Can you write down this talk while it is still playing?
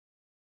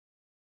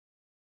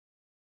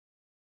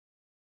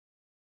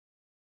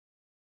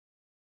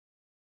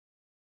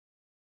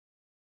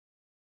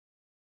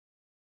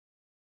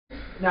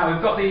Now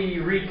we've got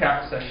the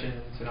recap session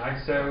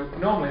tonight, so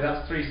normally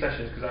that's 3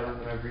 sessions because I run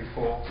them every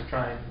 4 to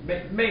try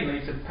and,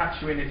 mainly to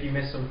patch you in if you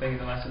missed something in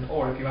the lesson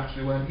or if you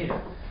actually weren't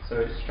here, so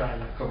it's to try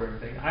and cover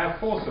everything. I have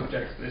 4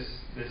 subjects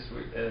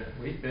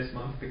this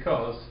month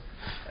because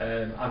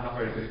I'm not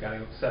very good at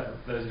getting up to 7.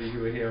 For those of you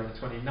who were here on the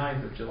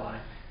 29th of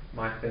July,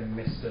 my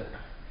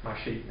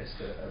sheet missed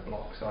a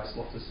block, so I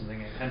slotted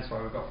something in, hence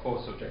why we've got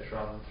 4 subjects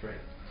rather than 3.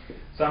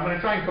 So I'm going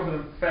to try and cover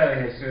them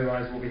fairly here, so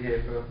otherwise we'll be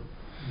here for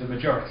the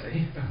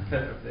majority of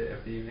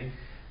the evening.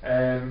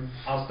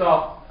 I'll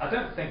start. I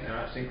don't think they're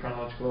actually in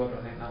chronological order.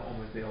 I think that one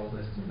was the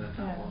oldest, and then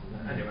that one.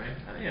 Anyway,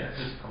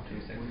 just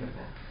confusing.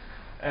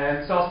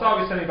 So I'll start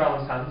with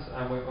semi-balanced hands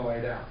and work my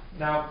way down.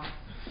 Now,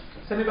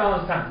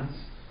 semi-balanced hands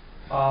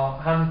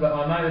are hands that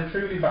are neither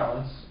truly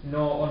balanced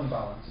nor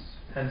unbalanced.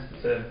 Hence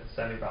the term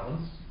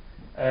semi-balanced.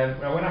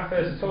 Now, when I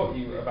first taught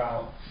you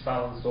about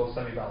balanced or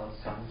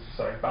semi-balanced hands,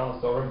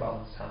 balanced or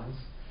unbalanced hands,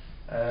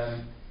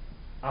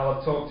 I'll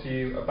have talked to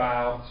you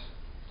about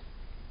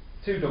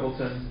 2 double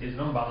turns is an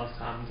unbalanced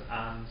hand,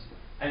 and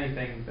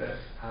anything that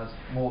has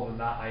more than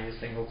that, i.e. a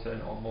single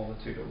turn or more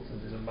than 2 double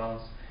turns, is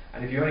unbalanced.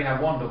 And if you only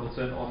have 1 double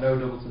turn or no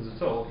double turns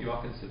at all, you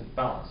are considered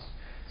balanced.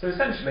 So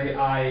essentially,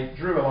 I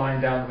drew a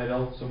line down the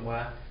middle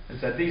somewhere and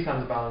said these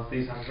hands are balanced,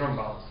 these hands are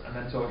unbalanced, and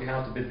then taught you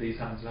how to bid these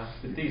hands and how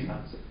to bid these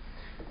hands.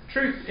 The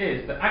truth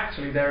is that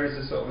actually there is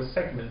a sort of a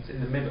segment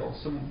in the middle,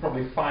 some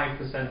probably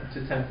 5% to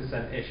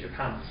 10%-ish of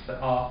hands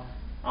that aren't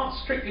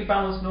strictly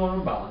balanced nor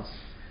unbalanced,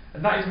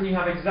 and that is when you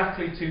have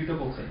exactly 2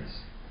 double turns.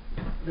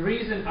 The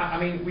reason, I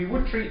mean, we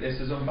would treat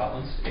this as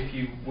unbalanced if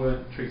you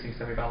weren't treating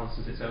semi-balanced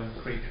as its own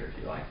creature,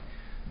 if you like,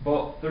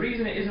 but the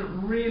reason it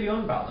isn't really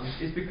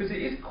unbalanced is because it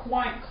is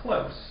quite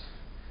close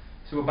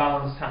to a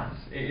balanced hand.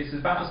 It is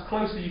about as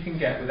close as you can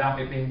get without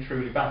it being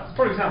truly balanced.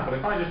 For example,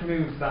 if I just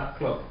move that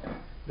club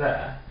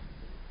there,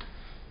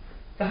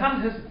 the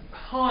hand has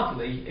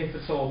hardly, if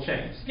at all,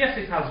 changed. Yes,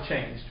 it has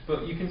changed,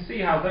 but you can see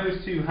how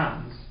those 2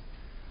 hands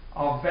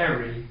are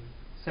very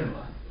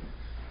similar.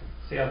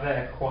 See how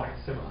they're quite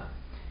similar.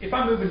 If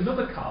I move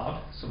another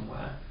card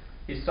somewhere,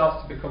 it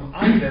starts to become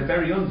either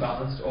very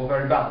unbalanced or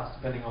very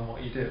balanced, depending on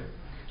what you do.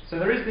 So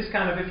there is this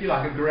kind of, if you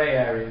like, a grey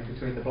area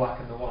between the black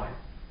and the white.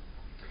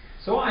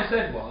 So what I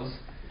said was,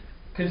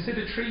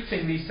 consider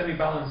treating these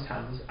semi-balanced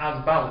hands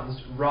as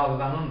balanced rather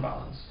than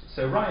unbalanced.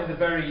 So right at the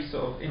very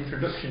sort of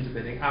introduction to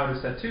bidding, I would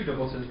have said 2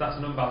 double turns, that's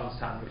an unbalanced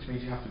hand, which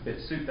means you have to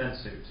bid suit then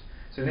suit.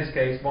 So in this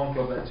case, 1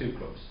 club then 2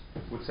 clubs,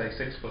 would say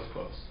 6 plus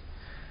clubs.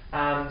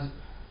 And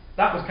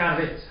that was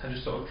kind of it. I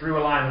just sort of drew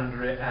a line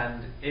under it,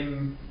 and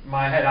in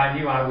my head I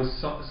knew I was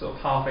sort of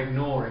half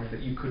ignoring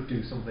that you could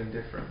do something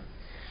different.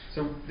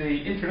 So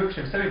the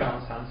introduction of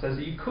semi-balanced hands says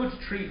that you could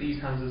treat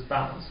these hands as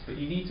balanced, but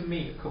you need to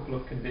meet a couple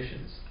of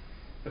conditions.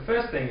 The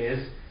first thing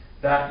is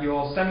that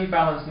your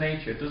semi-balanced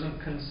nature doesn't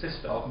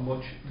consist of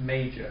many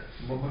major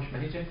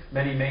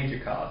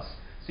cards.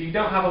 So you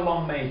don't have a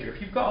long major.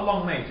 If you've got a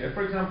long major,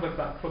 for example, if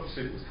that club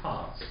suit was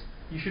hearts,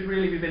 you should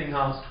really be bidding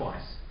hearts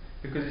twice,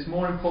 because it's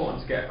more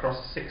important to get across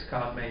a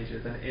 6-card major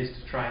than it is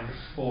to try and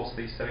force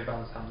these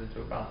semi-balanced hands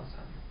into a balanced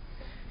hand.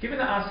 Given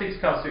that our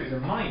 6-card suit is a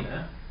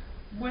minor,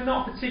 we're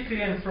not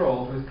particularly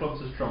enthralled with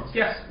clubs as trumps.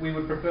 Yes, we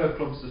would prefer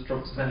clubs as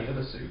trumps as any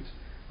other suit,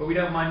 but we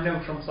don't mind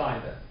no trumps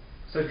either.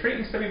 So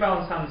treating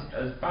semi-balanced hands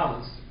as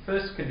balanced,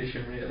 first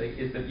condition really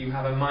is that you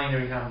have a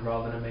minory hand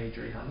rather than a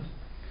majory hand.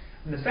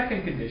 And the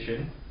second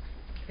condition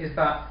is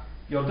that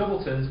your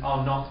double turns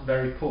are not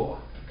very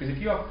poor. Because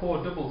if you have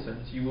poor double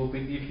turns, you will be,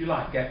 if you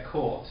like, get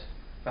caught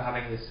for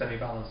having this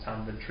semi-balanced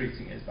hand and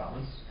treating it as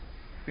balanced.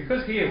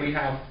 Because here we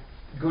have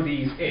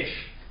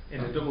goodies-ish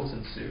in the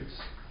doubleton suits,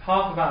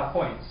 half of our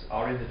points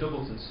are in the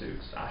doubleton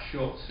suits, our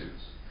short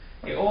suits.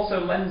 It also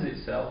lends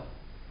itself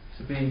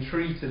to being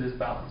treated as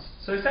balanced.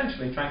 So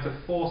essentially trying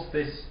to force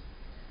this,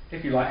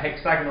 if you like,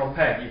 hexagonal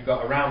peg, you've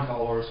got a round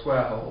hole or a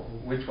square hole,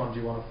 which one do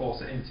you want to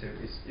force it into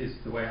is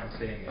the way I'm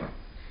seeing it.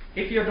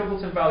 If your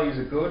doubleton values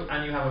are good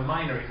and you have a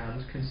minory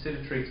hand,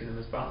 consider treating them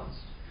as balanced.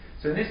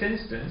 So in this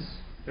instance,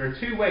 there are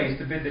 2 ways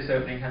to bid this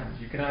opening hand.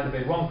 You can either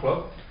bid 1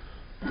 club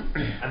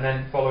and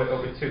then follow it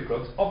up with 2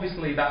 clubs.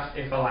 Obviously that's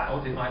if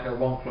allowed. It might go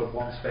 1 club,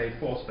 1 spade,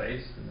 4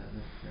 spades, and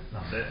then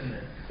that's it, isn't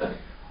it?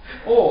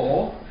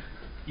 Or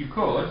you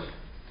could,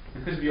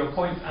 because of your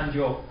point and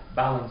your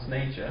balanced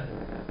nature,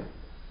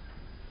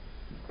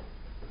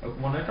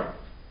 open 1 no trump.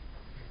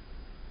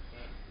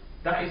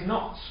 That is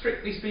not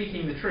strictly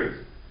speaking the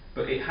truth,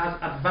 but it has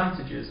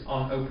advantages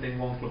on opening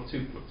 1 club,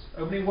 2 clubs.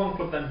 Opening 1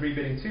 club then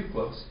rebidding 2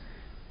 clubs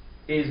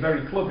is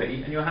very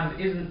clubby, and your hand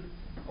isn't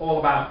all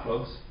about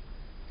clubs.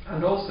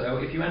 And also,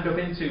 if you end up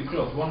in 2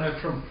 clubs, 1 no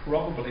trump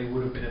probably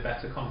would have been a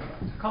better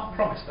contract. I can't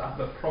promise that,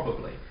 but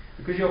probably.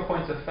 Because your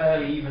points are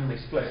fairly evenly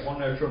split, 1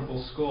 no trump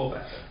will score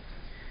better.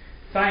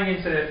 Tying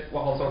into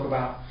what I'll talk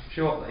about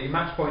shortly,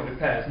 match point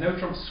repairs, no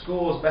trump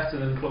scores better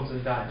than clubs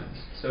and diamonds.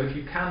 So if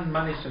you can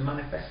manage to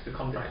manifest the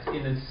contract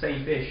in a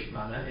safe-ish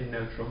manner in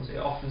no trumps, it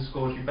often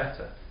scores you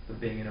better than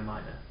being in a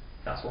minor.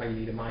 That's why you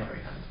need a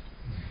minory hand.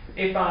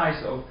 If I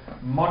sort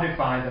of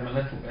modify them a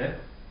little bit,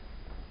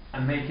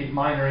 and make it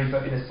minory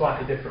but in a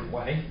slightly different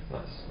way.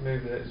 Let's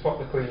swap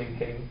the queen and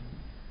king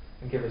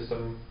and give us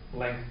some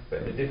length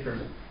but in a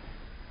different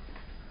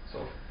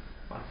sort of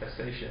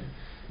manifestation.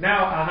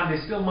 Now our hand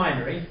is still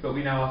minory, but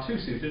we now are two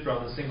suited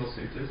rather than single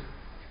suited.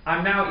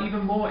 I'm now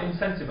even more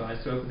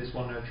incentivized to open this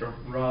one no trump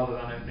rather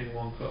than opening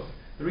one club.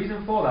 The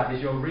reason for that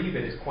is your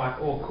rebid is quite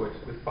awkward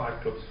with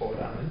 5 clubs, 4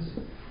 diamonds,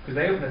 because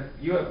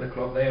you open the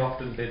club, they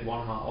often bid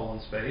 1 heart or 1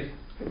 spade.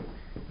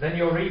 Then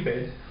your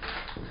rebid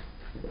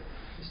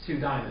is 2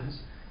 diamonds,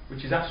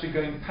 which is actually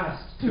going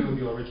past 2 of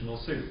your original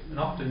suit, and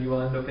often you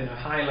will end up in a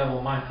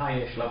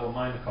high-ish level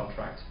minor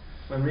contract,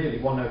 when really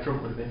 1 no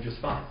trump would have been just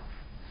fine.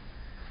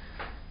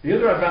 The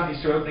other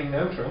advantage to opening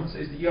no trumps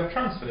is that you have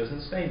transfers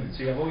and statements,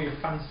 so you have all your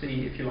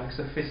fancy, if you like,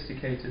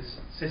 sophisticated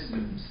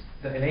systems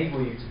that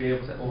enable you to be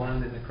able to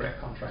land in the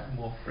correct contract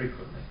more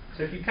frequently.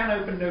 So if you can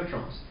open no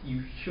trumps,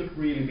 you should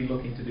really be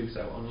looking to do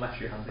so, unless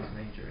your hand is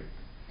majory.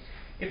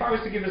 If I was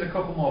to give us a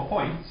couple more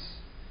points,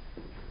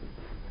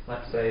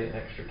 let's say an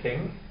extra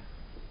king,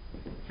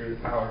 through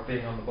the power of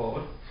being on the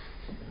board,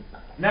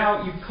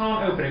 now you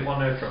can't open it 1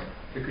 no trump,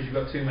 because you've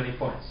got too many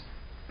points.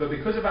 But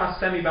because of our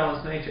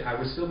semi-balanced nature, I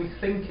would still be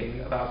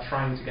thinking about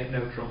trying to get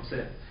no trumps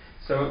in.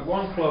 So at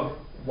 1 club,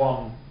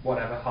 1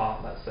 whatever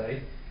heart, let's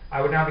say,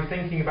 I would now be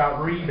thinking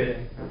about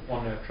rebidding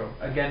 1 no trump.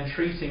 Again,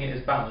 treating it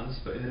as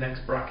balanced, but in the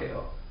next bracket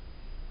up.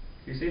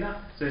 Do you see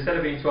that? So instead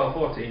of being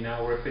 12-14,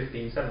 now we're at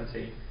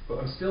 15-17. But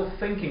I'm still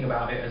thinking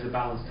about it as a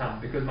balanced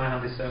hand, because my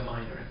hand is so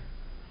minory.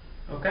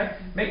 Okay?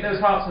 Make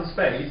those hearts and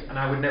spades, and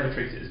I would never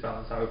treat it as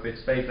balanced. I would bid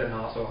spades then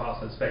hearts, or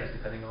hearts and spades,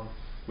 depending on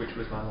which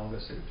was my longer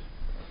suit.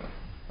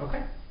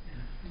 Okay?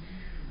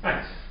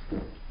 Right.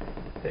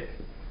 Pick.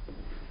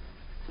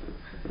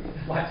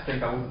 I'd like to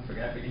think I wouldn't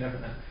forget, but you never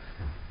know.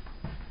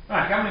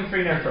 Right, gambling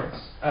 3 no trumps.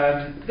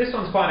 This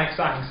one's quite an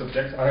exciting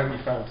subject, I hope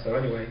you found so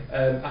anyway.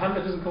 A hand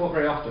that doesn't come up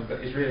very often,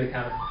 but is really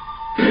kind of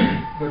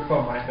good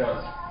fun when it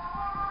does.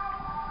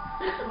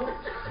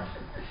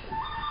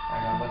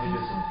 Hang on, let me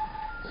just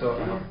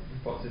sort out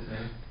what's his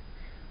name.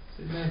 What's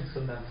his name?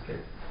 Sundance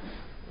Kid.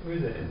 Who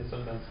is it in the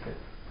Sundance Kid?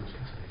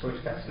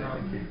 Butch Cassidy,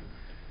 thank you.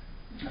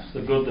 It's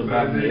the good, the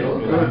bad, and the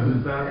ugly.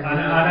 I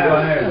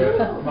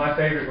know, but my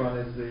favourite one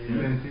is the...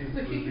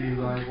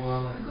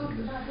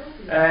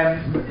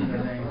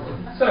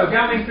 so,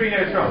 gambling 3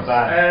 no trumps.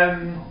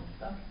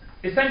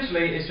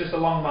 Essentially, it's just a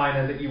long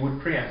minor that you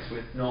would preempt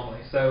with normally.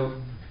 So,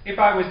 if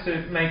I was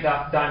to make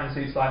that diamond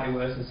suit slightly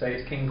worse and say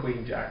it's king,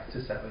 queen, jack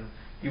to 7,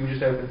 you would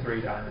just open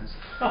 3 diamonds.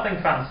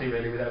 Nothing fancy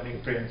really with opening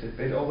a preemptive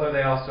bid, although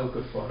they are still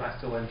good fun. I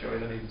still enjoy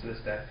them even to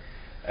this day.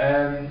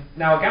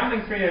 Now,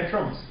 gambling 3 no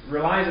trumps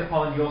relies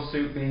upon your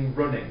suit being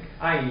running,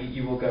 i.e.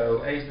 you will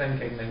go ace, then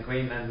king, then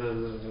queen, then blah,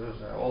 blah, blah,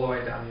 blah, all the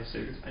way down your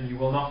suit, and you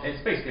will not,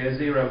 it's basically a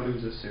 0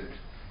 loser suit.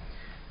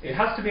 It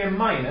has to be a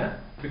minor,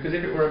 because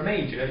if it were a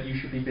major, you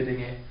should be bidding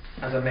it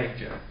as a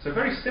major. So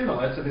very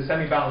similar to the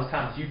semi-balanced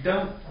hands, you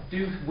don't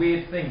do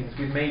weird things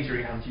with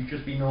majory hands, you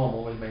just be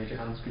normal with major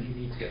hands, because you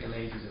need to get the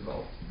majors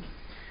involved.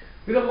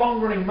 With a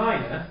long-running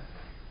minor,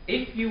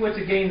 if you were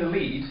to gain the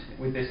lead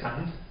with this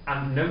hand,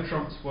 and no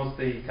trumps was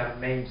the kind of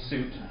main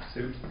suit,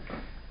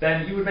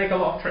 then you would make a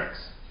lot of tricks.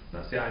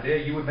 That's the idea.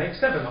 You would make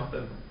 7 of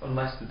them,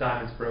 unless the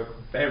diamonds broke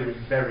very,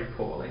 very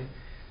poorly.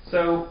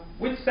 So,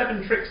 with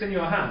 7 tricks in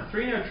your hand,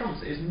 3 no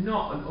trumps is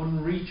not an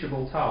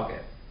unreachable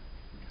target.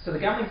 So the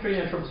gambling 3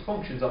 no trumps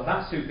functions on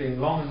that suit being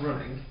long and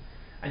running,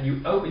 and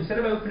you instead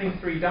of opening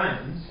 3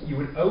 diamonds, you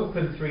would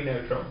open 3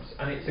 no trumps,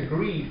 and it's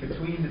agreed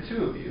between the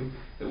two of you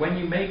that when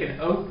you make an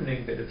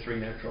opening bid of 3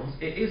 no trumps,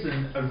 it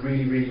isn't a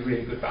really, really,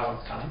 really good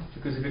balanced hand,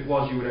 because if it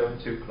was, you would open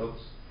 2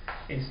 clubs.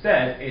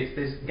 Instead, it's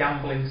this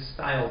gambling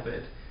style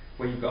bid,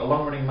 where you've got a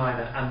long running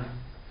minor and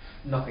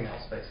nothing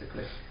else,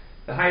 basically.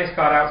 The highest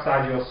card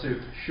outside your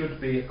suit should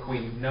be a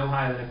queen, no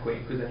higher than a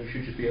queen, because then you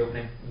should just be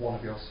opening one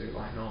of your suit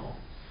like normal.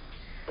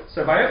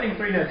 So by opening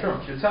 3 no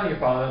trumps, you're telling your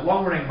partner,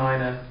 long running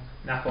minor,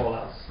 naff all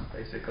else,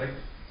 basically.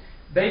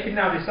 They can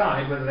now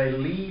decide whether they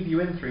leave you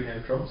in 3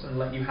 no trumps and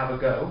let you have a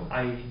go,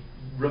 i.e.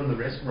 run the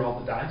risk, roll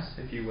the dice,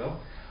 if you will,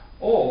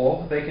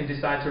 or they can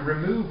decide to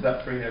remove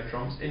that 3 no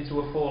trumps into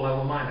a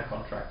 4-level minor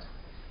contract.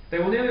 They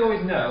will nearly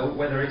always know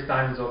whether it's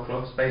diamonds or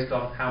clubs based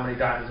on how many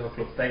diamonds or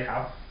clubs they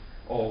have,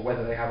 or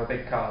whether they have a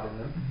big card in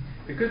them.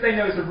 Because they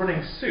know it's a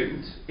running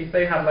suit, if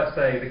they have, let's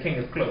say, the king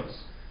of clubs,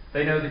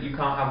 they know that you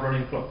can't have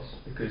running clubs,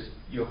 because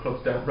your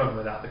clubs don't run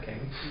without the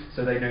king,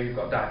 so they know you've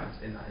got diamonds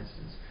in that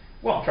instance.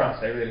 What I'm trying to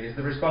say really is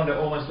the responder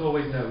almost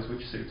always knows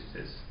which suit it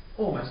is.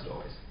 Almost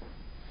always.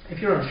 If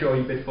you're unsure,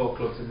 you bid 4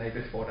 clubs and they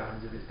bid 4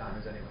 diamonds if it's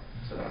diamonds anyway,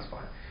 so that's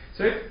fine.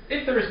 So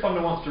if the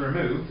responder wants to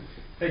remove,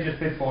 they just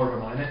bid 4 of a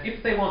minor.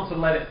 If they want to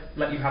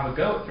let you have a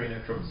go at 3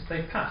 no trumps,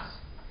 they pass.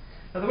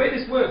 Now the way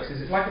this works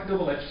is it's like a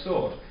double-edged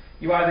sword.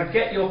 You either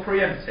get your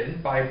preempt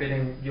in by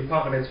bidding, your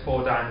partner bids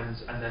 4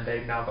 diamonds and then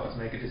they've now got to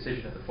make a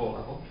decision at the 4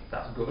 level.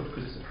 That's good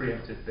because it's a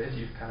preemptive bid,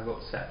 you've kind of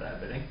upset their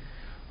bidding.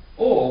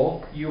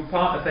 Or your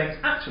partner thinks,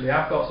 actually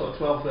I've got sort of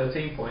 12,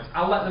 13 points,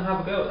 I'll let them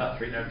have a go at that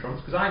 3 no trumps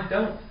because I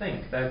don't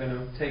think they're going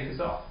to take us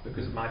off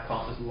because of my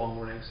partner's long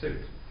running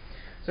suit.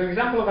 So an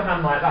example of a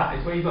hand like that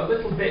is where you've got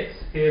little bits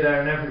here,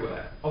 there and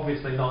everywhere.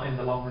 Obviously not in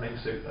the long running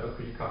suit though,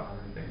 because you can't have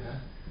anything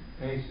there.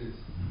 Aces.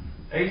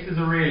 Aces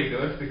are really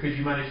good because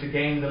you manage to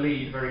gain the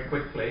lead very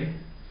quickly.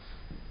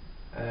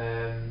 I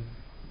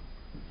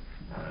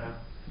don't know.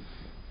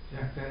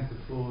 Jack 10 to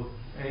 4,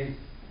 8.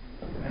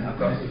 I've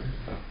got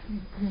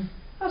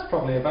that's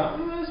probably about.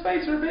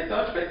 Spades are a bit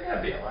dodgy, but yeah,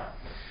 it'll be alright.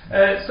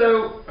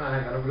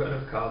 Hang on, I've got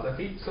enough cards. I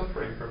keep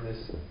suffering from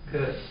this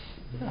curse.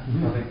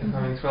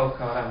 having 12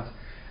 card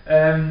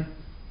hands.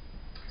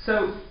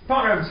 So,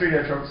 partner opens 3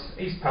 no trumps,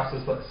 he's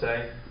passes, let's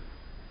say.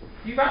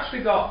 You've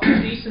actually got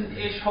a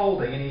decent-ish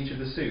holding in each of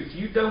the suits.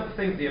 You don't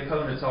think the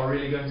opponents are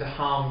really going to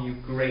harm you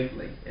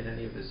greatly in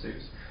any of the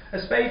suits.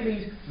 A spade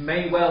lead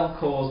may well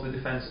cause the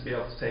defence to be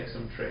able to take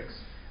some tricks.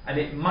 And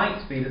it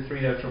might be the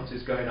 3 no trumps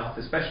is going off,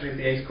 especially if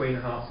the ace queen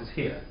of hearts is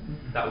here.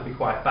 That would be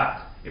quite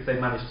bad if they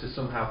managed to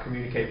somehow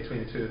communicate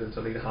between the two of them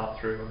to lead a heart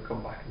through and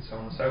come back and so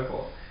on and so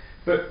forth.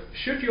 But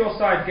should your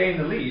side gain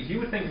the lead, you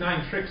would think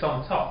 9 tricks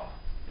on top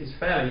is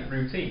fairly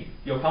routine.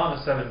 Your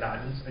partner's 7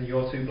 diamonds and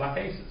your 2 black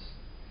aces.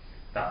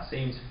 That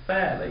seems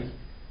fairly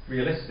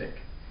realistic.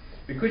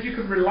 Because you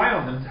can rely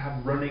on them to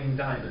have running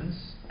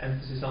diamonds,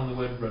 emphasis on the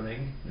word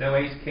running, no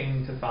ace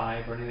king to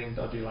 5 or anything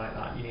dodgy like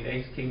that. You need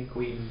ace king,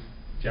 queen,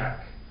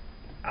 jack,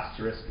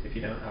 asterisk if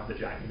you don't have the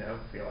jack,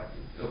 feel like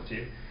it's up to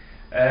you.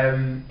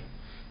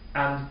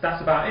 And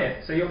that's about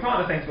it. So your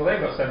partner thinks, well, they've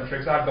got 7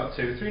 tricks, I've got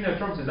 2. 3 no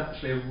trumps is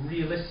actually a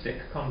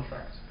realistic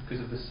contract because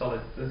of the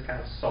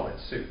kind of solid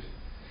suit.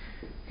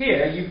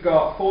 Here you've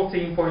got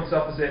 14 points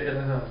opposite.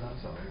 No,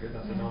 that's not very good.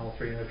 That's a normal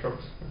 3 no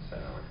trumps. Let's say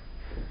that way.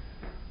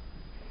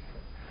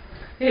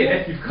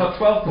 Here you've got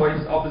 12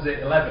 points opposite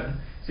 11.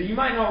 So you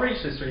might not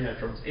reach this 3 no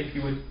trumps if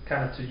you were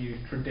kind of to use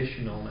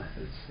traditional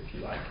methods, if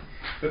you like.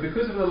 But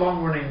because of the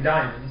long-running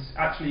diamonds,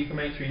 actually you can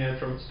make 3 no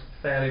trumps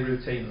fairly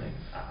routinely.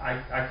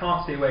 I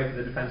can't see a way for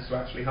the defence to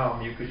actually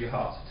harm you because your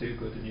hearts are too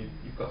good and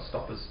you've got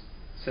stoppers,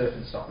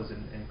 certain stoppers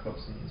in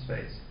clubs and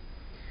spades.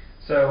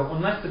 So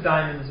unless the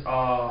diamonds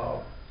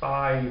are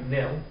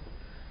 5-0,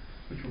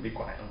 which would be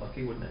quite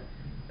unlucky, wouldn't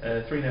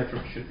it? 3 no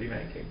trumps should be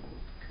making.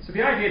 So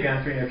the idea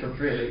behind 3 no trumps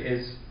really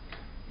is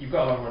you've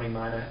got a long-running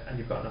minor and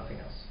you've got nothing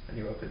else, and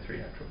you open 3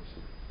 no trumps.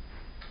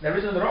 There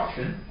is another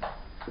option.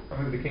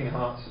 I'll move the king of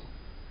hearts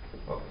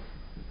up.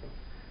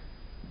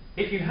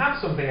 If you have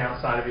something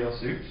outside of your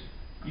suit,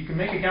 you can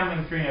make a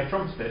gambling 3 no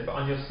trumps bid, but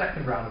on your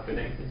second round of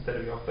bidding instead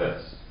of your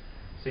first.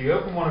 So you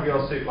open one of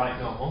your suit like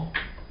normal,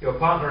 your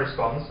partner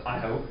responds, I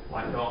hope,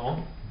 like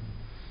normal,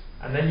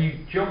 and then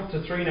you jump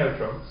to 3 no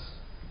trumps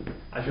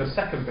as your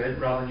second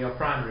bid rather than your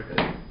primary bid.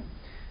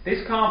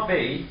 This can't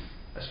be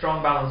a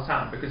strong balanced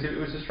hand, because if it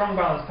was a strong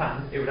balanced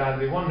hand, it would either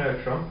be 1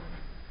 no trump,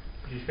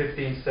 which is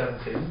 15 to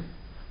 17,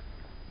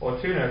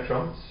 or 2 no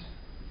trumps,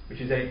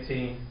 which is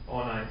 18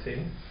 or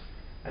 19.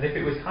 And if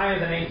it was higher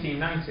than 18,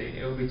 19,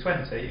 it would be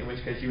 20, in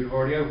which case you would have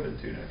already opened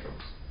 2 no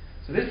trumps.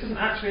 So this doesn't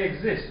actually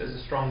exist as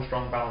a strong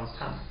balanced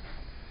hand.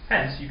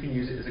 Hence, you can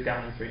use it as a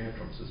gambling 3 no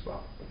trumps as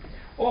well.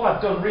 All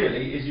I've done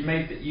really is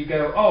you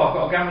go, oh, I've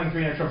got a gambling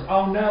 3 no trumps.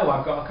 Oh no,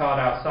 I've got a card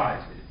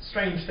outside. It's a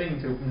strange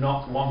thing to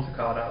not want a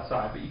card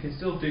outside, but you can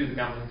still do the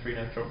gambling 3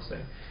 no trumps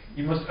thing.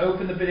 You must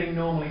open the bidding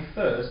normally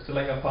first to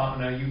let your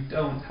partner know you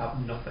don't have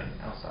nothing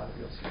outside of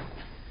your suit.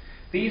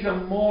 These are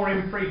more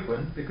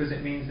infrequent because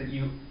it means that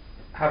you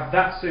have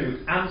that suit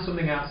and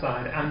something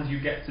outside, and you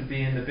get to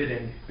be in the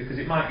bidding, because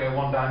it might go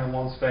 1 diamond,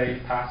 1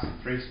 spade, pass,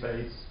 3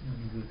 spades,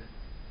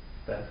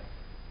 dead.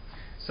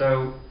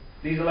 So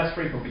these are less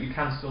frequent, but you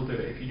can still do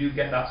it. If you do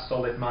get that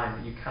solid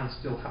mind, you can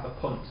still have a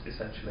punt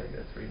essentially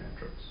at 3 no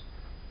trumps.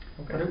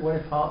 Okay. What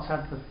if hearts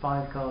had the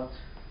 5 cards?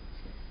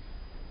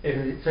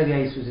 If Say the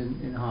ace was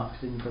in hearts,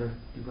 then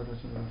you've got a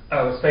sort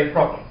of. a spade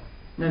problem.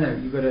 No,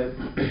 you've got a.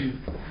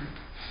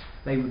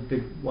 They would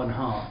bid 1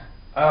 heart.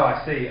 Oh,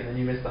 I see, and then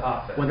you miss the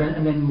heart bit. Well,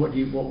 then what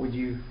would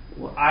you?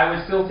 I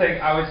would still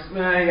take. I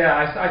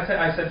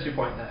said to your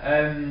point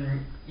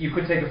there. You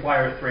could take a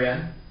flyer at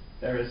 3N.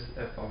 There is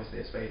obviously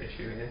a spade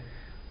issue here.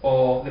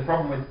 Or the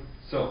problem with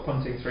sort of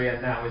punting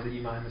 3N now is that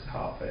you might miss a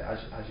heart bit,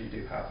 as you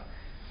do have.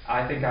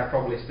 I think I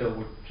probably still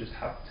would just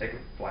take a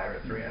flyer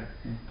at 3N.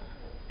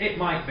 It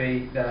might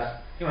be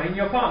that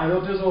your partner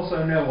does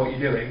also know what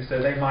you're doing,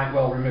 so they might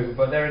well remove,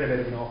 but they're in a bit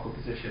of an awkward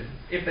position.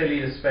 If they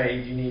lead a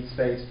spade, you need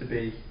spades to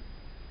be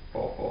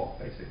 4-4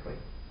 basically.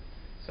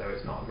 So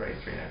it's not a great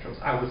 3 no trumps.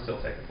 I would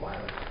still take a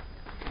flyer.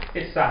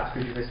 It's sad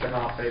because you missed a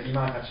heart bid. You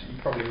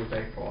probably would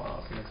take 4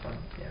 hearts in this one.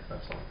 Yeah,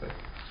 most likely.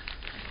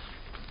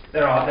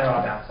 There are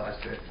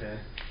downsides to it. Yeah.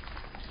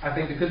 I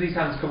think because these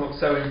hands come up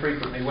so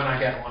infrequently, when I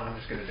get one, I'm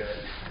just going to do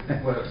it.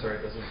 It works or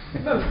it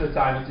doesn't. Most of the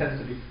time, it tends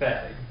to be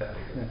fairly good.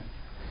 Yeah.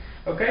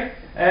 Okay.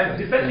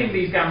 Defending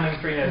these gambling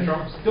 3 no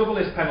trumps. Double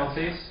is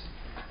penalties.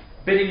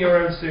 Bidding your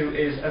own suit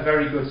is a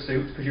very good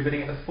suit because you're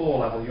bidding at the 4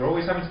 level. You're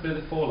always having to bid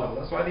at the 4 level.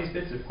 That's why these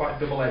bids are quite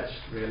double-edged,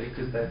 really,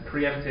 because they're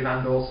preemptive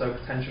and also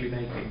potentially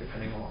making,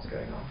 depending on what's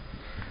going on.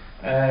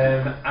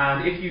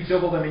 And if you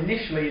double them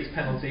initially, it's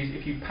penalties.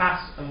 If you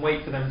pass and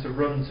wait for them to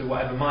run to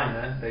whatever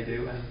minor they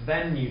do, and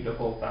then you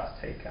double, that's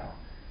takeout.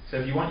 So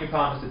if you want your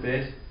partners to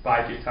bid,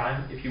 bide your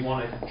time. If you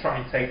want to try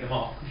and take them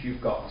off because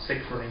you've got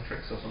 6 running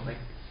tricks or something,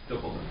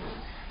 double them.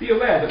 Be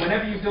aware that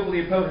whenever you double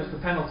the opponents for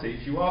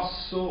penalties, you are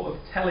sort of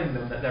telling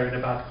them that they're in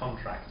a bad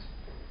contract.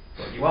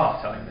 But you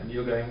are telling them,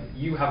 you're going,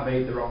 you have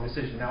made the wrong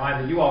decision. Now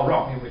either you are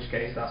wrong, in which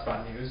case that's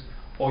bad news,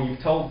 or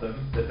you've told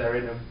them that they're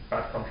in a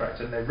bad contract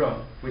and they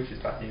run, which is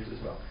bad news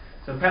as well.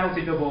 So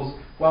penalty doubles,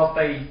 whilst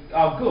they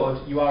are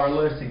good, you are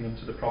alerting them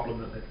to the problem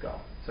that they've got.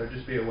 So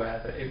just be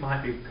aware that it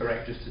might be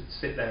correct just to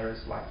sit there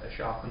as like a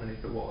shark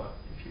underneath the water,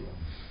 if you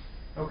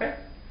will. Okay?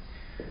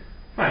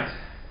 Right.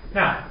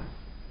 Now,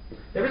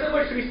 there isn't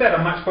much to be said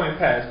on match point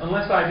pairs,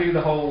 unless I do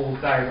the whole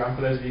diagram.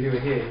 For those of you who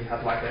are here, you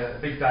had like a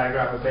big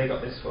diagram of they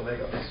got this score, they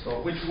got this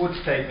score, which would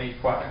take me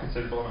quite a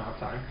considerable amount of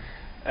time.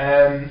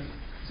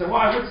 So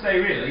what I would say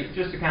really,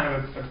 just to kind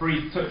of a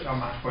brief touch on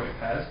match point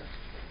pairs,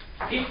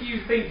 if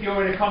you think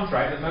you're in a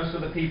contract that most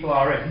other people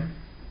are in,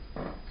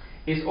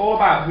 it's all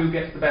about who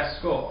gets the best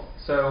score.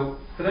 So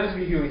for those of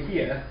you who are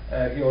here,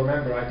 you'll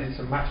remember I did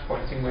some match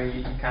pointing where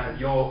you kind of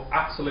your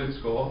absolute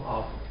score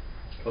of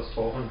plus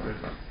 400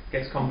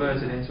 gets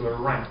converted into a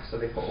rank. So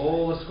they put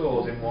all the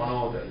scores in one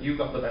order. You've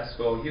got the best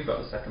score, you've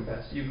got the second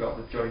best, you've got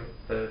the joint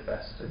third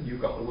best, and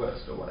you've got the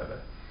worst or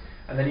whatever.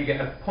 And then you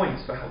get a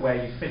point for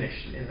where you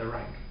finished in the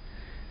rank.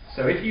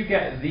 So if you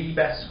get the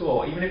best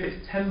score, even if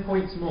it's 10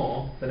 points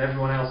more than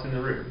everyone else in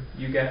the room,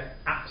 you get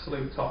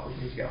absolute top, which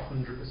means you get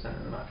 100%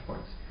 of the match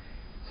points.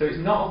 So it's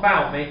not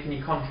about making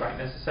your contract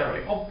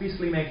necessarily.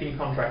 Obviously making your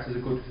contract is a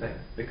good thing,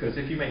 because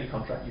if you make your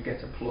contract you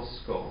get a plus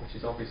score, which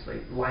is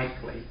obviously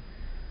likely,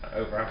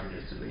 over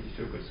averages, to lead you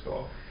to a good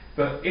score.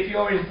 But if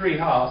you're in 3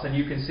 hearts and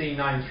you can see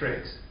 9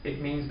 tricks, it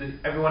means that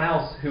everyone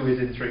else who is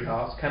in 3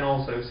 hearts can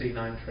also see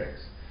 9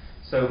 tricks.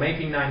 So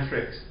making 9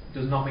 tricks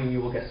does not mean you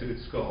will get a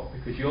good score,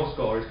 because your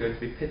score is going to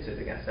be pitted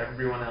against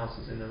everyone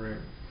else's in the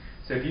room.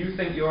 So if you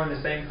think you're in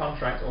the same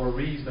contract or a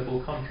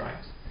reasonable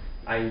contract,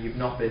 i.e. you've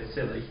not bid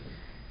silly,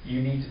 you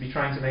need to be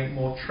trying to make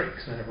more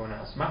tricks than everyone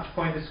else. Match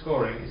pointed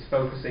scoring is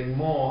focusing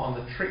more on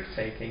the trick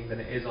taking than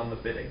it is on the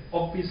bidding.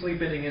 Obviously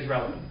bidding is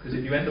relevant, because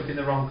if you end up in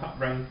the wrong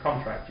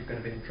contract, you're going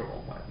to be in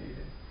trouble, whatever you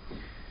do.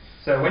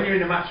 So when you're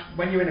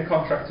in a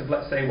contract of,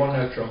 let's say, 1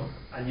 no trump,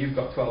 and you've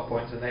got 12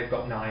 points and they've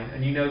got 9,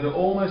 and you know that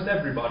almost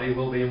everybody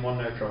will be in 1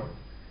 no trump,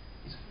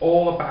 it's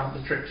all about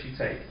the tricks you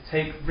take.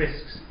 Take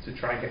risks to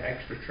try and get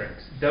extra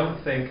tricks.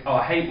 Don't think, oh,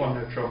 I hate 1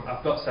 no trump,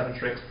 I've got 7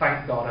 tricks,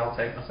 thank God I'll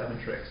take my 7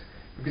 tricks.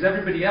 Because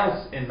everybody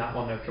else in that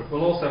 1 no trump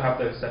will also have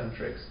those 7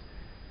 tricks.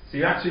 So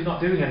you're actually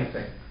not doing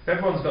anything. If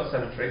everyone's got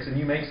 7 tricks and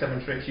you make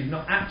 7 tricks, you've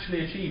not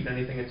actually achieved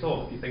anything at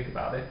all if you think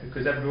about it,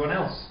 because everyone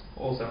else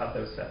also had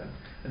those 7.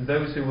 And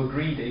those who were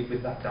greedy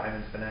with that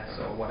diamond finesse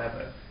or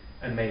whatever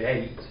and made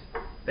 8,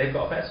 they've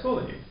got a better score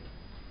than you.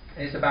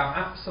 It's about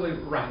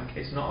absolute rank,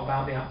 it's not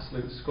about the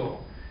absolute score.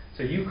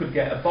 So you could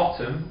get a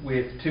bottom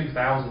with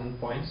 2,000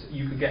 points,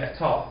 you could get a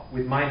top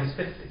with minus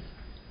 50.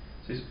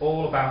 So it's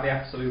all about the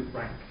absolute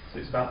rank. So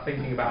it's about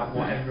thinking about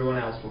what everyone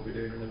else will be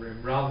doing in the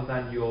room rather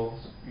than your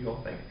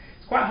thing.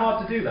 It's quite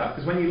hard to do that,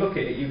 because when you look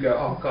at it you go,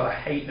 oh God, I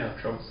hate no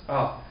trumps.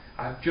 Oh,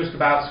 I've just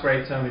about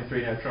scraped home in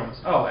 3 no trumps.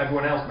 Oh,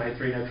 everyone else made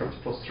 3 no trumps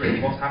plus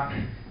 3. What's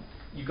happening?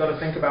 You've got to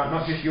think about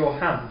not just your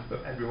hand,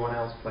 but everyone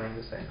else playing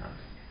the same hand.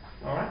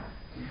 Alright?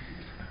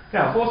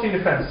 Now, 14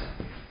 defence.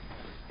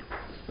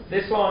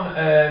 This one,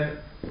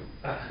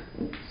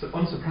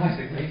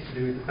 unsurprisingly, to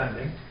do with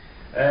defending.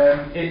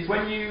 It's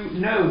when you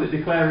know that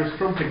declarer is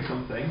trumping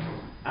something,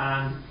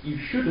 and you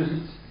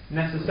shouldn't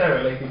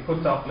necessarily be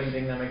put off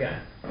leading them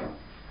again.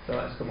 So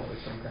let's come up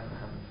with some kind of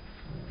hand.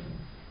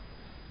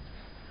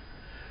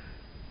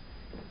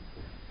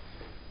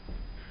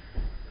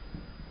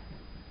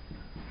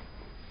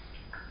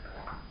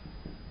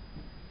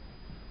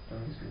 I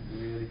think it's going to be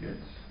really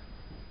good.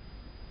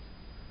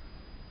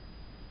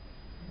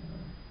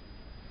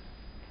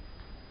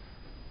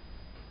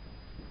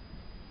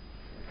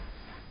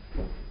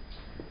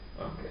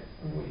 Okay,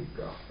 we've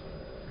got.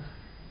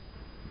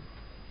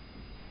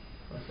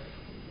 What's that?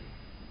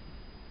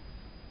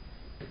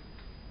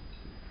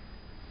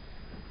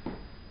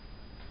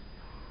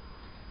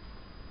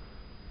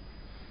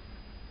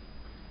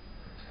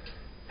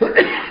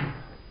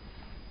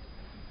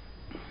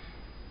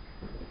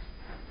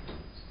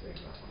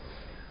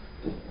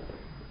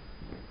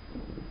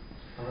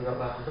 I've got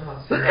that. I've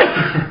got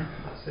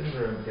that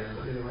syndrome again,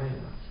 but the other way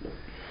now.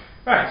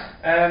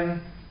 Right.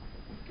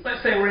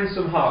 Let's say we're in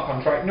some heart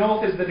contract.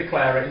 North is the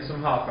declarer in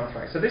some heart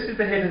contract. So this is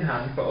the hidden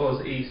hand for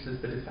us. East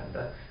is the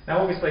defender.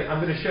 Now obviously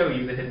I'm going to show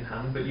you the hidden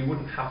hand, but you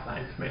wouldn't have that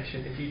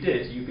information. If you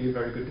did, you'd be a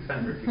very good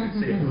defender if you could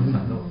see it all the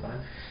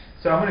time.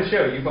 So I'm going to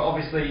show you, but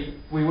obviously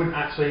we wouldn't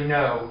actually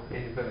know,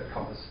 in inverted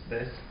commas,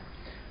 this.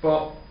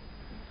 But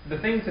the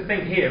thing to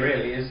think here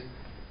really is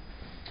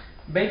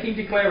making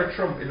declarer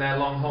trump in their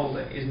long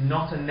holding is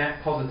not a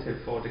net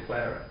positive for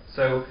declarer.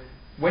 So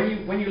when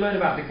you learn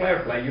about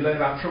declarer play, you learn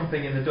about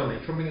trumping in the dummy,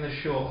 trumping in the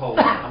short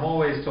holding. I'm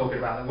always talking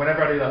about that.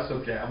 Whenever I do that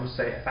subject, I must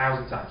say it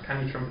 1,000 times.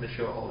 Can you trump in the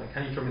short holding?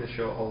 Can you trump in the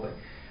short holding?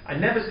 I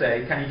never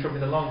say, can you trump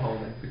in the long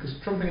holding? Because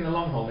trumping in the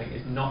long holding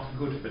is not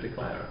good for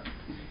declarer.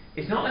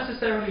 It's not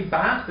necessarily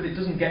bad, but it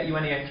doesn't get you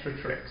any extra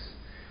tricks.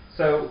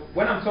 So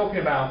when I'm talking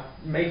about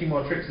making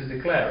more tricks as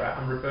declarer,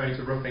 I'm referring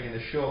to roughing in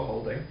the short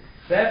holding.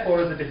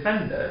 Therefore, as a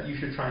defender, you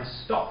should try and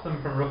stop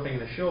them from roughing in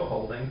the short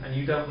holding, and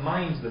you don't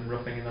mind them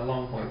roughing in the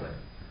long holding.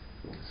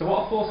 So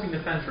what a forcing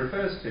defence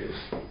refers to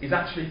is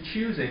actually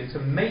choosing to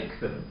make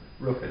them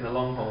rough in the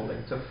long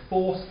holding, to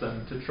force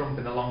them to trump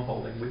in the long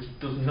holding, which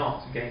does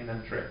not gain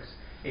them tricks.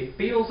 It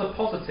feels a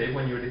positive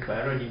when you're a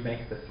declarer and you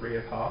make the 3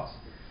 of hearts,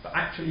 but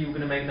actually you're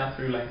going to make that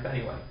through length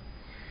anyway.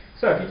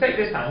 So if you take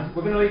this hand,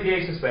 we're going to lead the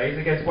ace of spades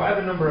against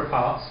whatever number of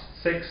hearts,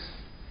 6,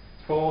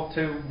 4,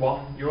 2,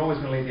 1, you're always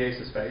going to lead the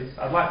ace of spades.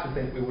 I'd like to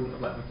think we wouldn't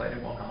have let them play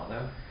in 1 heart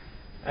though.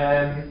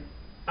 And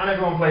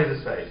everyone plays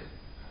a spade.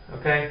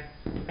 Okay?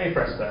 Hey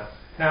presto.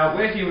 Now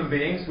we're human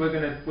beings, we're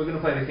going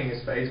to play the king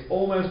of spades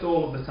almost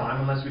all of the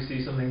time, unless we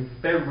see something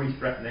very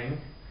threatening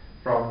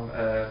from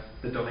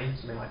the dummy,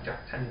 something like Jack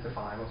 10 to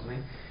 5 or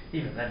something.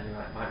 Even then you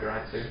might be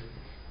right too.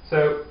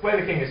 So play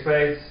the king of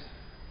spades,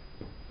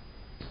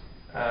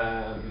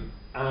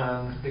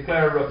 and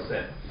declare a roughs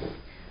it.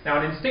 Now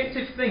an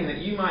instinctive thing that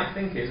you might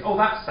think is, oh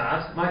that's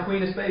sad, my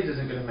queen of spades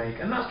isn't going to make.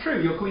 And that's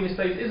true, your queen of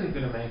spades isn't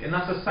going to make, and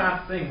that's a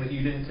sad thing that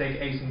you didn't take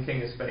ace and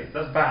king of spades.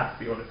 That's bad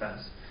for your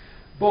defence.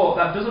 But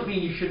that doesn't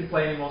mean you shouldn't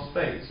play any more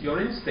spades.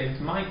 Your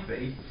instinct might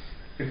be,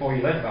 before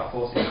you learn about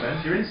forcing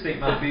defence, your instinct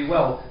might be,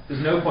 well,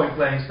 there's no point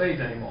playing spades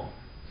anymore.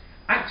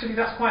 Actually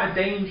that's quite a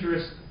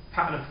dangerous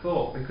pattern of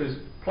thought, because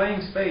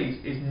playing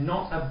spades is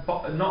not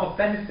a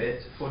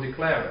benefit for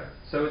declarer.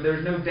 So there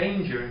is no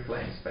danger in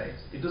playing spades.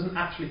 It doesn't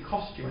actually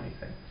cost you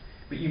anything.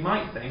 But you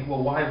might think,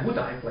 well, why would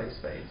I play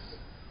spades?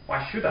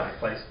 Why should I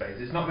play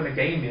spades? It's not going to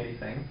gain me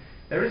anything.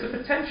 There is a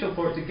potential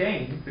for it to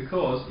gain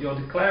because your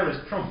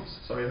declarer's trumps,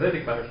 the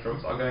declarer's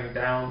trumps are going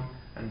down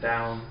and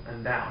down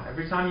and down.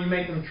 Every time you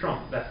make them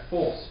trump, they're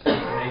forced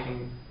into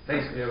making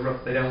basically a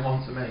rough they don't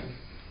want to make.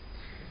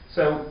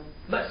 So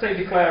let's say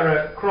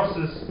declarer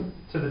crosses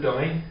to the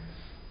dummy,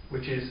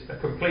 which is a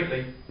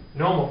completely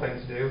normal thing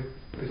to do,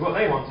 because what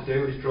they want to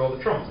do is draw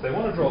the trumps. They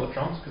want to draw the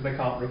trumps because they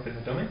can't rough in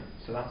the dummy,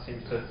 so that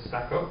seems to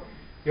stack up.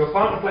 Your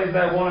partner plays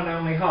their one and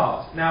only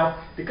heart.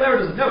 Now, declarer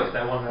doesn't know it's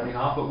their one and only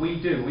heart, but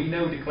we do. We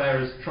know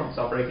declarer's trumps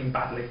are breaking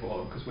badly for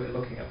them because we're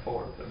looking at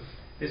 4 of them.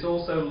 This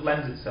also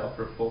lends itself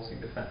for a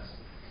forcing defence.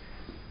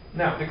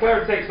 Now,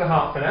 declarer takes the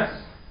heart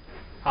finesse.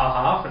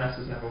 Ha,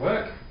 finesses never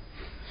work.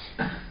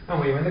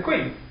 And we win the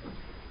queen.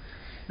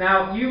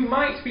 Now, you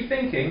might be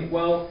thinking,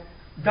 well,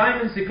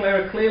 diamonds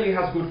declarer clearly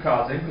has good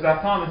cards in because our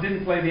partner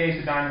didn't play the ace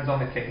of diamonds on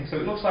the king, so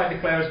it looks like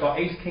declarer's got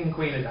ace, king,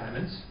 queen of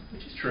diamonds,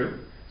 which is true.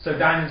 So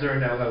diamonds are a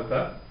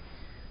no-hoper.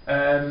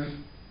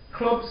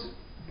 Clubs,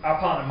 our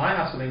partner might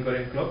have something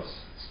good in clubs.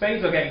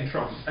 Spades are getting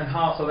trumps, and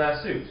hearts are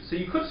their suit. So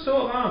you could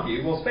sort of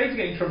argue, well, spades are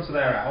getting trumps, so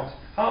they're out.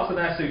 Hearts are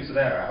their suit, so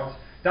they're out.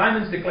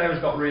 Diamonds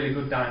declarer's got really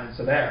good diamonds,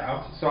 so they're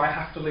out. So I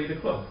have to lead a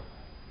club.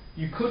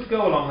 You could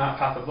go along that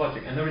path of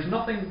logic, and there is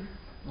nothing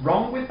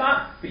wrong with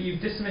that, but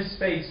you've dismissed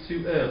spades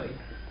too early.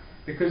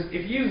 Because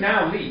if you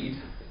now lead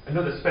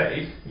another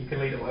spade, you can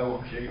lead a low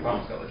one, your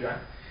partner's got the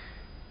jack.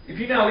 If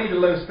you now lead a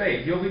low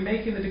spade, you'll be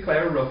making the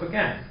declarer rough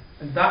again.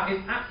 And that is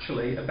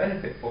actually a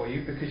benefit for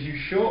you because you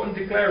shorten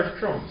declarer's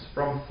trumps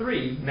from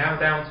 3 now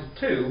down to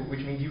 2, which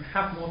means you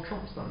have more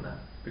trumps than that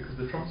because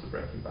the trumps are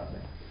breaking badly.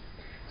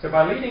 So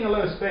by leading a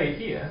low spade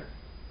here,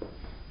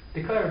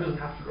 declarer doesn't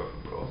have to rough,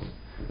 of course.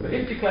 But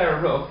if declarer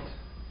roughed,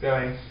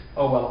 going,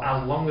 oh well,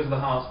 as long as the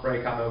hearts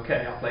break, I'm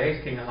okay, I'll play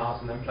ace, king of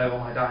hearts and then play all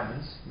my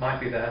diamonds, might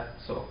be their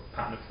sort of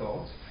pattern of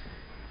thought.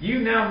 You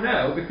now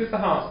know, because the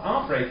hearts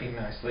are breaking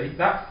nicely,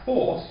 that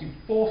force, you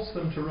force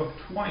them to rough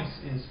twice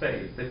in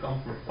spades. They've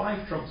gone from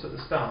 5 trumps at the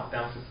start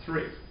down to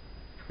 3.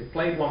 They've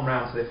played 1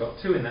 round, so they've got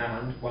 2 in their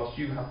hand, whilst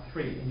you have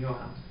 3 in your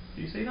hand.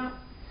 Do you see that?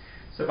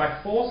 So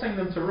by forcing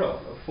them to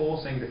rough, or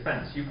forcing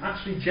defence, you've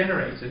actually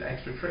generated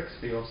extra tricks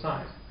for your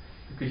side,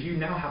 because you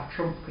now have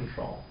trump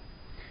control.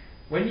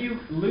 When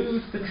you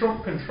lose the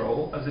trump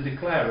control as a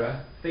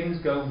declarer, things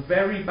go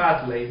very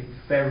badly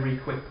very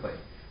quickly.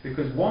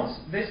 Because once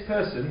this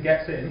person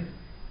gets in,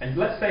 and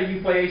let's say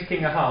you play ace,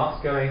 king of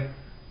hearts, going,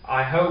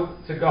 I hope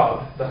to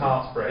God the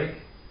hearts break,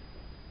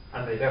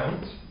 and they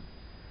don't.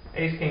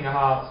 Ace, king of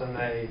hearts, and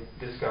they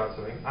discard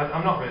something. I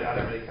don't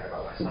really care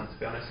about West Ham, to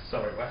be honest.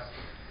 Sorry, West.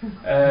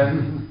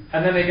 And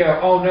then they go,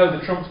 oh no,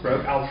 the trumps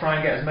broke. I'll try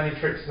and get as many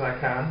tricks as I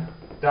can.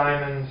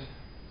 Diamond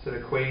to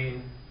the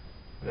queen,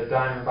 and a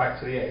diamond back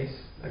to the ace.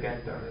 Again,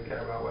 don't really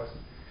care about West.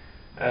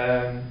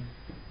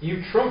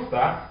 You trump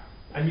that.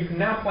 And you can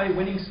now play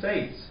winning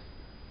spades.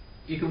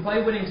 You can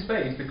play winning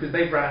spades because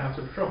they've run out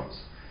of trumps.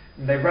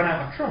 And they've run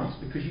out of trumps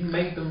because you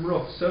made them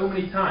rough so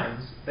many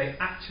times, they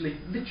actually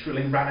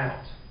literally ran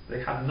out.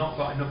 They had not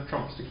got enough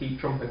trumps to keep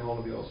trumping all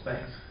of your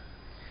spades.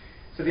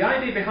 So the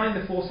idea behind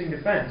the forcing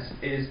defence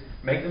is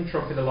make them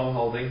trump in the long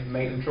holding,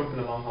 make them trump in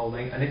the long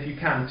holding, and if you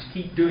can, to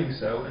keep doing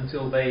so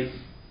until they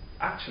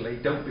actually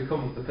don't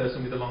become the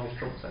person with the longest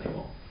trumps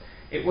anymore.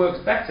 It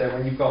works better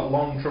when you've got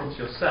long trumps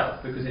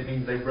yourself because it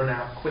means they run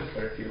out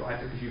quicker, if you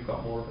like, because you've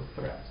got more of a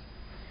threat.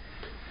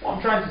 What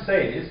I'm trying to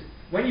say is,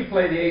 when you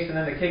play the ace and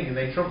then the king and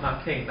they trump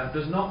that king, that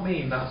does not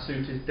mean that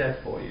suit is dead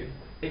for you.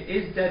 It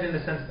is dead in the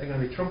sense that they're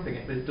going to be trumping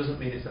it, but it doesn't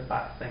mean it's a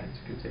bad thing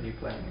to continue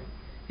playing it.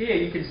 Here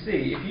you can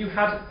see, if you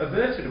had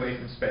averted away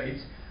from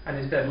spades and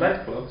instead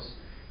led clubs,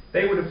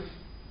 they would have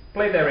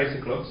played their ace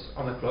of clubs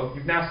on the club.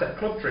 You've now set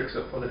club tricks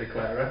up for the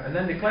declarer, and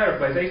then declarer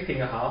plays ace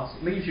king of hearts,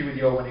 leaves you with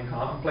your winning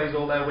heart, and plays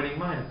all their winning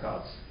minor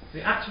cards.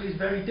 It actually is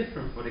very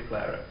different for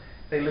declarer.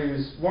 They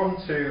lose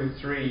 1, 2,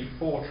 3,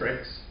 4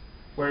 tricks,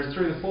 whereas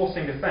through the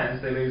forcing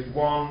defence they lose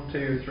 1,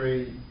 2,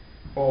 3,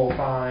 4,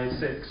 5,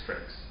 6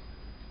 tricks.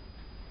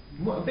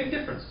 A big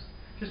difference.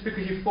 Just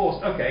because you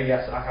forced, okay,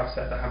 yes, I have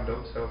set the hand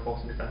up, so a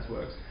forcing defence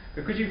works.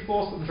 Because you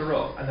forced them to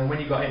ruff, and then when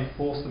you got in,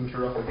 forced them to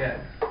ruff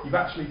again, you've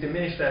actually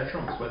diminished their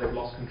trumps where they've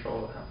lost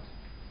control of the hand.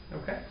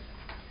 Okay?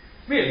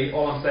 Really,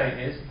 all I'm saying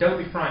is,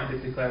 don't be frightened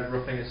if declared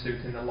ruffing a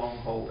suit in the long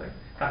holding.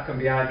 That can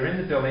be either in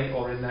the dummy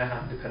or in their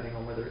hand, depending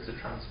on whether it's a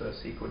transfer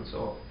sequence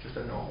or just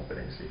a normal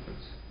bidding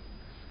sequence.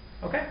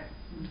 Okay?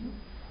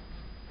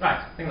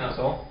 Right, I think that's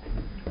all.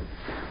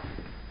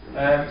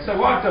 So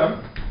what I've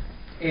done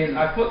is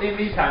I've put in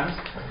these hands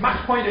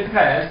match pointed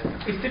pairs.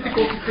 It's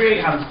difficult to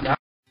create hands now.